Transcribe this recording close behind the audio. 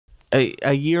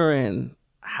a year in,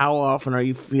 how often are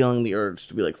you feeling the urge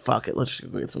to be like, fuck it, let's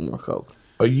just go get some more coke?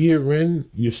 A year in,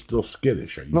 you're still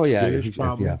skittish. Are you skittish,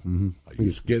 Pablo? Yeah. Mm-hmm. Are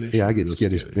you skittish? Yeah, I get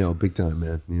skittish, big time,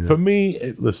 man. You know? For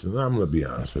me, listen, I'm going to be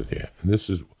honest with you. And this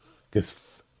is,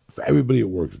 because for everybody it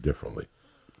works differently.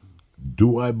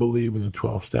 Do I believe in the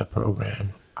 12-step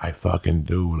program? I fucking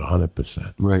do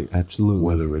 100%. Right, absolutely.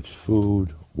 Whether it's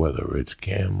food, whether it's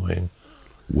gambling,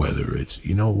 whether it's,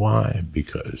 you know why?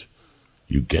 Because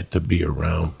you get to be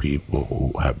around people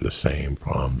who have the same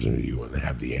problems as you and they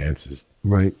have the answers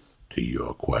to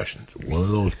your questions. One of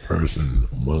those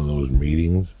one of those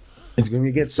meetings, it's going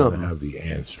to get something. Have the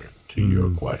answer to your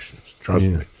questions. Trust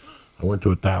me. I went to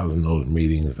 1,000 of those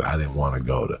meetings that I didn't want to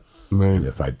go to. Right. And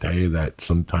if I tell you that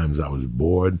sometimes I was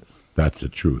bored, that's the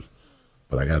truth.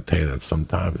 But I got to tell you that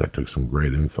sometimes I took some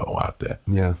great info out there.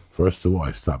 Yeah. First of all,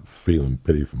 I stopped feeling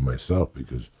pity for myself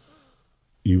because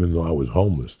even though I was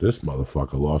homeless, this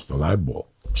motherfucker lost an eyeball.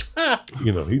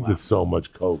 You know, he did so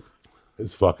much coke,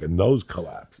 his fucking nose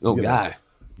collapsed. Oh, God.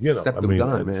 You know, Septum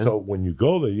gone, man. So when you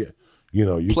go there, you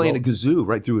know, you playing a kazoo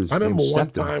right through his. I remember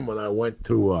septum. one time when I went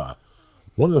to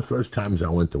one of the first times I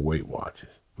went to Weight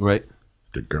Watchers. Right.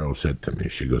 The girl said to me,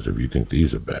 she goes, "If you think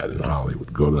these are bad in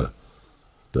Hollywood, go to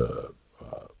the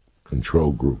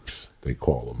control groups, they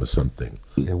call them, or something."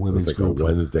 Yeah, women's it was like group. a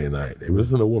Wednesday night. It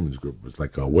wasn't a women's group. It was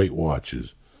like a Weight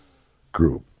Watchers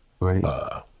group. Right.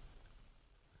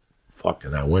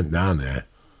 Fucking, I went down there,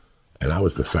 and I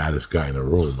was the fattest guy in the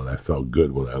room, and I felt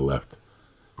good when I left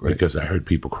because I heard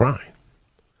people crying.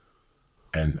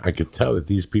 And I could tell that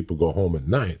these people go home at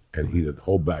night and eat a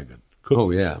whole bag of cookies.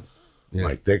 Oh, yeah.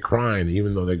 Like, they're crying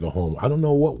even though they go home. I don't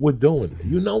know what we're doing.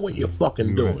 You know what you're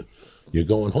fucking doing. Right. You're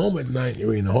going home at night,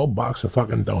 you're eating a whole box of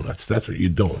fucking donuts. That's what you're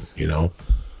doing, you know?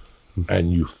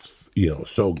 And you know,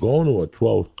 so going to a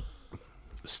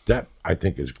 12-step, I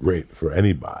think, is great for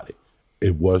anybody.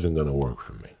 It wasn't going to work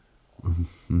for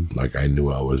me. Like, I knew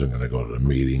I wasn't going to go to the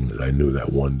meetings. I knew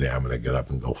that one day I'm going to get up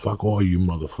and go, fuck all you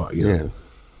motherfuckers. You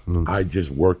know? I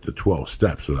just worked the 12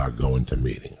 steps without going to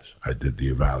meetings. I did the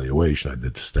evaluation. I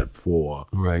did step 4.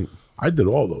 Right. I did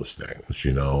all those things,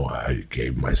 you know. I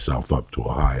gave myself up to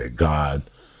a higher God.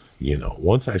 You know,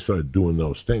 once I started doing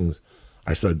those things,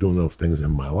 I started doing those things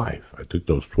in my life. I took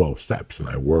those 12 steps and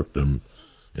I worked them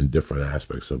in different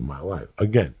aspects of my life.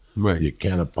 Again, you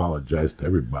can't apologize to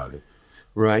everybody.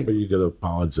 Right. But you got to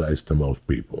apologize to most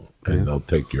people. And they'll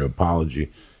take your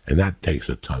apology. And that takes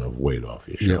a ton of weight off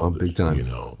your shoulders. Yeah, big time. You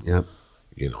know. Yep.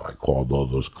 You know, I called all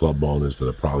those club owners that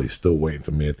are probably still waiting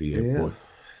for me at the airport.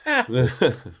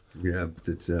 Yeah,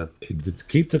 it's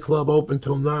keep the club open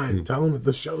till 9. Tell them that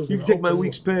the show's you can take my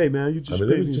week's pay, man. You just pay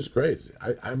me. It was just crazy.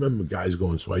 I remember guys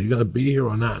going, "So are you gonna be here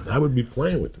or not?" And I would be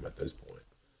playing with them at this point.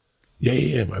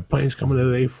 Yeah. My plane's coming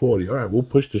at 8:40. All right, we'll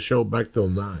push the show back till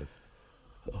 9.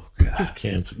 Oh God! Just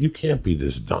cancel. You can't be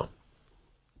this dumb.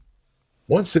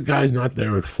 Once the guy's not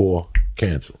there at 4,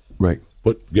 cancel. Right.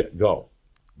 But go.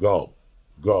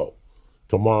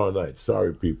 Tomorrow night,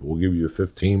 sorry people, we'll give you a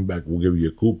 15 back. We'll give you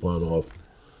a coupon off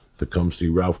to come see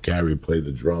Ralph Carey play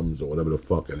the drums or whatever the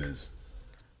fuck it is.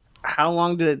 How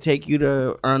long did it take you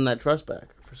to earn that trust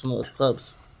back for some of those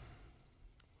clubs?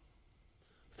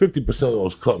 50% of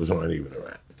those clubs aren't even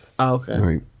around. Oh, okay.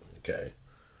 Right. Okay.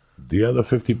 The other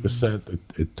 50%,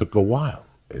 it took a while.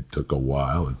 It took a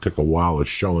while of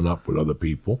showing up with other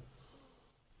people.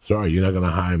 Sorry, you're not going to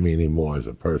hire me anymore as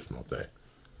a personal thing.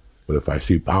 But if I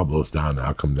see Pablo's down there,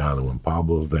 I'll come down, and when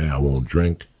Pablo's there, I won't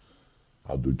drink.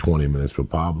 I'll do 20 minutes for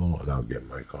Pablo, and I'll get in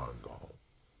my car and go home.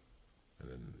 And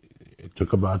then it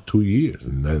took about 2 years,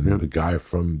 and then the guy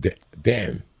from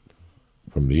Dan,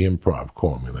 from the Improv,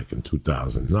 called me like in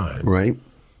 2009. Right.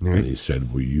 And he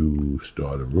said, "Will you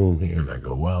start a room here?" And I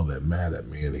go, "Well, they're mad at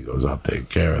me." And he goes, "I'll take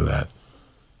care of that."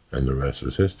 And the rest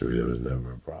is history. There was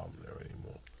never a problem there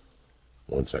anymore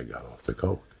once I got off the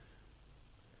coke.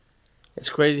 It's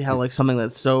crazy how like something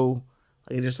that's so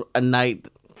like just a night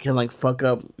can like fuck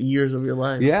up years of your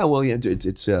life. Yeah, well, yeah,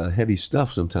 it's heavy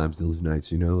stuff sometimes. Those nights,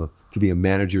 you know, could be a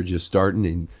manager just starting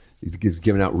and he's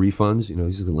giving out refunds. You know,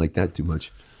 he doesn't like that too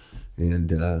much.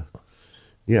 And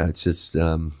yeah, it's just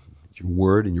your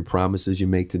word and your promises you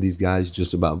make to these guys.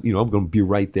 Just about, you know, I'm going to be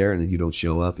right there, and then you don't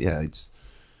show up. Yeah, it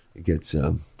gets.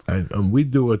 And we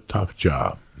do a tough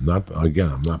job. I'm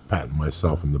not patting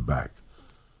myself in the back,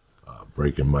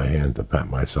 breaking my hand to pat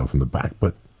myself in the back,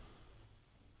 but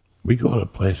we go to a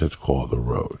place that's called The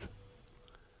Road.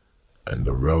 And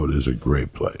The Road is a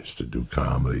great place to do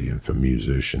comedy and for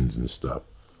musicians and stuff.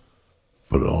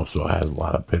 But it also has a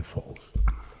lot of pitfalls.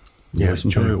 Yes,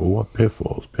 Joey, well, what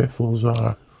pitfalls? Pitfalls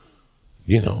are,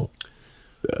 you know,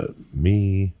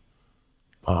 me,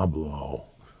 Pablo,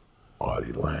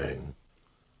 Artie Lang.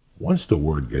 Once the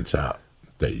word gets out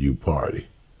that you party,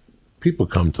 people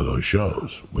come to those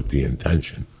shows with the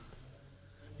intention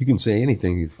You can say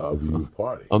anything of you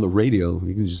party. on the radio.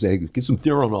 You can just say, "Get some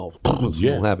Theranol."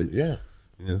 Yeah, We'll have it. yeah.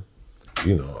 Yeah.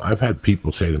 You know, I've had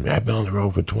people say to me, I've been on the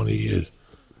road for 20 years,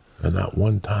 and not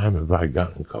one time have I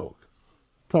gotten coke.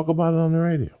 Talk about it on the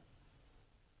radio.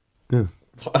 Yeah.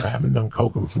 I haven't done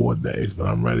coke in 4 days, but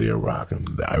I'm ready to rock,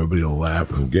 and everybody will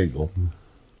laugh and giggle.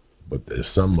 But there's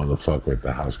some motherfucker at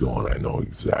the house going, I know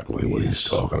exactly what he's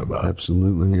talking about.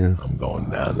 Absolutely, yeah. I'm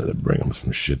going down there to bring him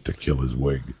some shit to kill his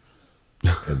wig.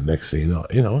 And next thing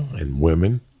you know, and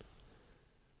women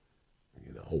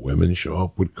show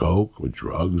up with coke, with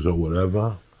drugs or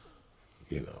whatever,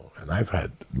 and I've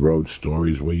had road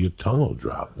stories where your tongue will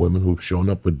drop. Women who've shown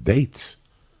up with dates.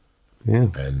 Yeah.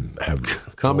 And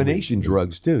have Combination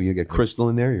drugs, too. You get crystal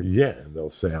in there. You're yeah, and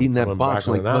they'll say, I'm eating that coming box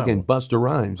back like in an fucking hour. Buster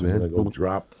Rhymes, I'm man. gonna go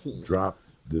drop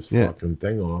this Yeah. fucking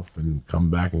thing off and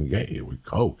come back and get you with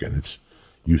coke. And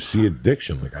you see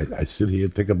addiction. Like I sit here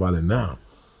and think about it now.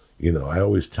 I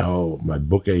always tell my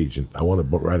book agent I want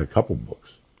to write a couple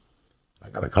books. I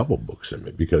got a couple books in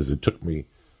me because it took me,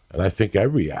 and I think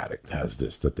every addict has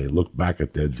this, that they look back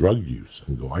at their drug use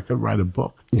and go, I could write a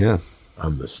book Yeah.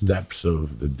 on the steps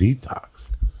of the detox.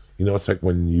 It's like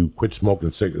when you quit smoking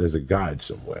cigarettes, there's a guide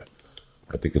somewhere.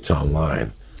 I think it's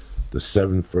online. The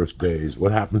 7 first days,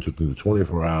 what happens within the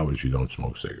 24 hours you don't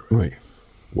smoke cigarettes? Right.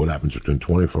 What happens within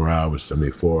 24 hours,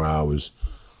 74 hours,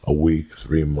 a week,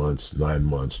 3 months, 9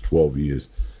 months, 12 years?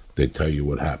 They tell you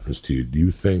what happens to you. Do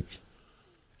you think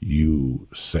you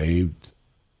saved?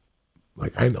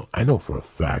 Like I know for a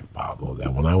fact, Pablo,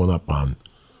 that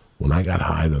when I got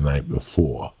high the night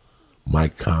before, my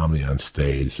comedy on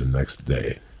stage the next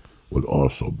day would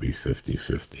also be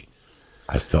 50-50.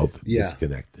 I felt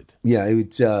disconnected. Yeah,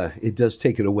 it does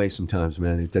take it away sometimes,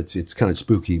 man. It's kind of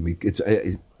spooky.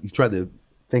 You try to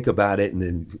think about it, and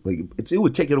then it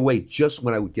would take it away just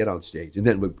when I would get on stage, and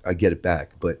then I get it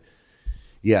back. But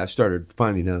yeah, I started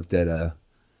finding out that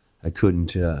I couldn't,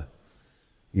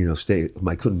 stay.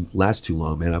 I couldn't last too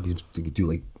long, man. I was to do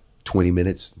like 20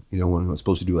 minutes, when I was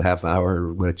supposed to do a half hour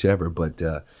or whatever. But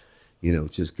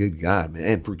it's just good God, man,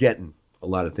 and forgetting a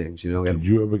lot of things. Did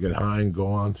you ever get high and go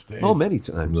on stage? Oh, many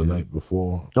times. The night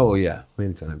before? Oh, yeah,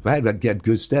 many times. I had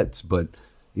good sets, but,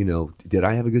 did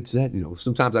I have a good set?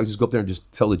 Sometimes I just go up there and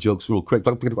just tell the jokes real quick,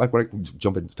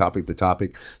 jump into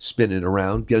topic, spin it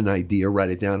around, get an idea,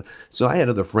 write it down. So I had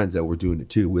other friends that were doing it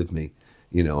too with me,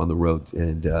 on the road.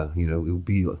 And,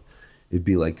 it'd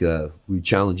be like we'd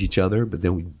challenge each other, but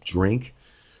then we'd drink.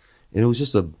 And it was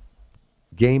just a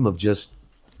game of just,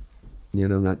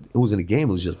 it wasn't a game,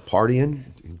 it was just partying,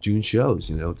 doing shows.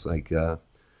 It's like, it's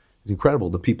incredible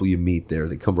the people you meet there.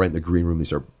 They come right in the green room, they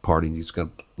start partying, you just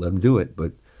gotta let them do it.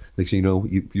 But next thing you know,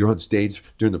 you're on stage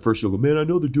during the first show, go, man, I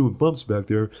know they're doing bumps back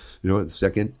there. The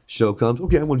second show comes,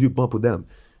 okay, I want to do a bump with them.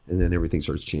 And then everything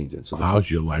starts changing. So how's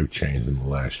your life changed in the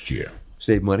last year?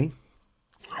 Save money.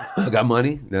 I got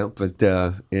money, but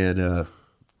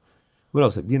what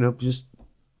else? Just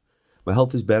my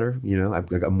health is better. I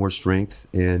got more strength,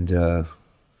 and the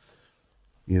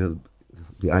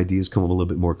ideas come a little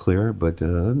bit more clear. But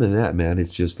other than that, man,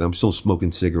 it's just I'm still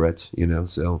smoking cigarettes.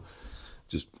 So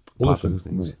just popping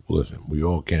things. Listen, we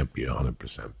all can't be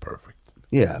 100% perfect.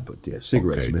 Yeah, but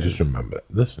cigarettes, okay, man. Just remember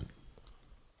that. Listen,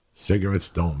 cigarettes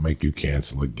don't make you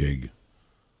cancel a gig.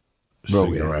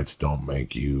 Cigarettes don't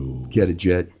make you get a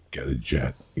jet.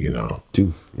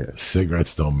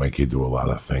 Cigarettes don't make you do a lot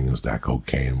of things that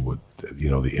cocaine would.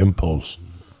 The impulse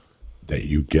that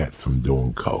you get from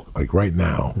doing coke. Like right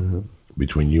now,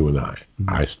 between you and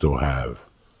I still have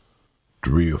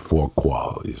 3 or 4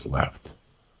 qualities left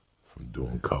from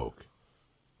doing coke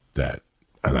and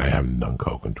I haven't done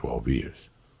coke in 12 years.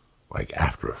 Like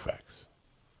after effects.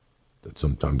 That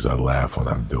sometimes I laugh when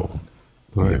I'm doing.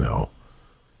 Right.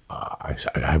 I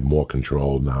have more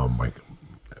control now in my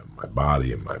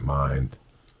body and my mind.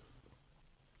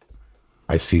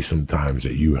 I see sometimes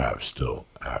that you have still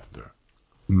after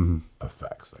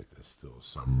effects. Like there's still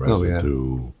some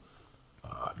residue,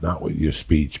 not with your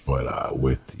speech, but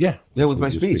with with my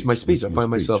speech. My speech, I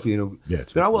find myself,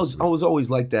 But I was always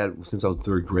like that since I was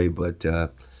 3rd grade. But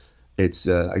it's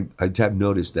I have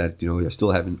noticed that I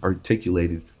still haven't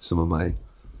articulated some of my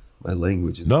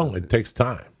language. No, it takes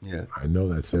time. Yeah, I know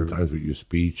that sometimes with your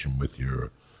speech and with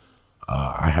your,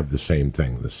 I have the same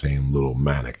thing, the same little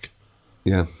manic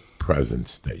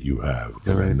presence that you have,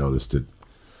 because I noticed it.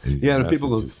 The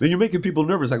people go, you're making people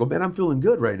nervous. I go, man, I'm feeling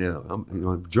good right now. I'm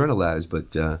adrenalized,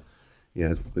 but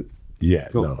Yeah,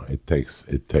 Cool. no, it takes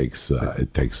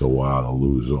a while to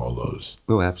lose all those.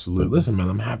 Oh, absolutely. But listen, man,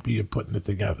 I'm happy you're putting it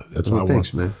together. That's Oh, what I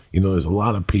thanks, want. man. You know, there's a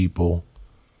lot of people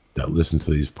that listen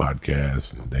to these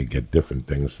podcasts and they get different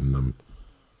things from them.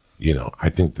 You know, I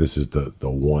think this is the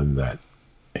one that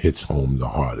hits home the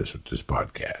hardest with this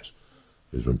podcast.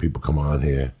 Is when people come on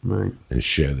here Right. and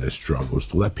share their struggles,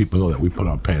 to let people know that we put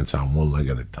our pants on one leg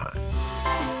at a time.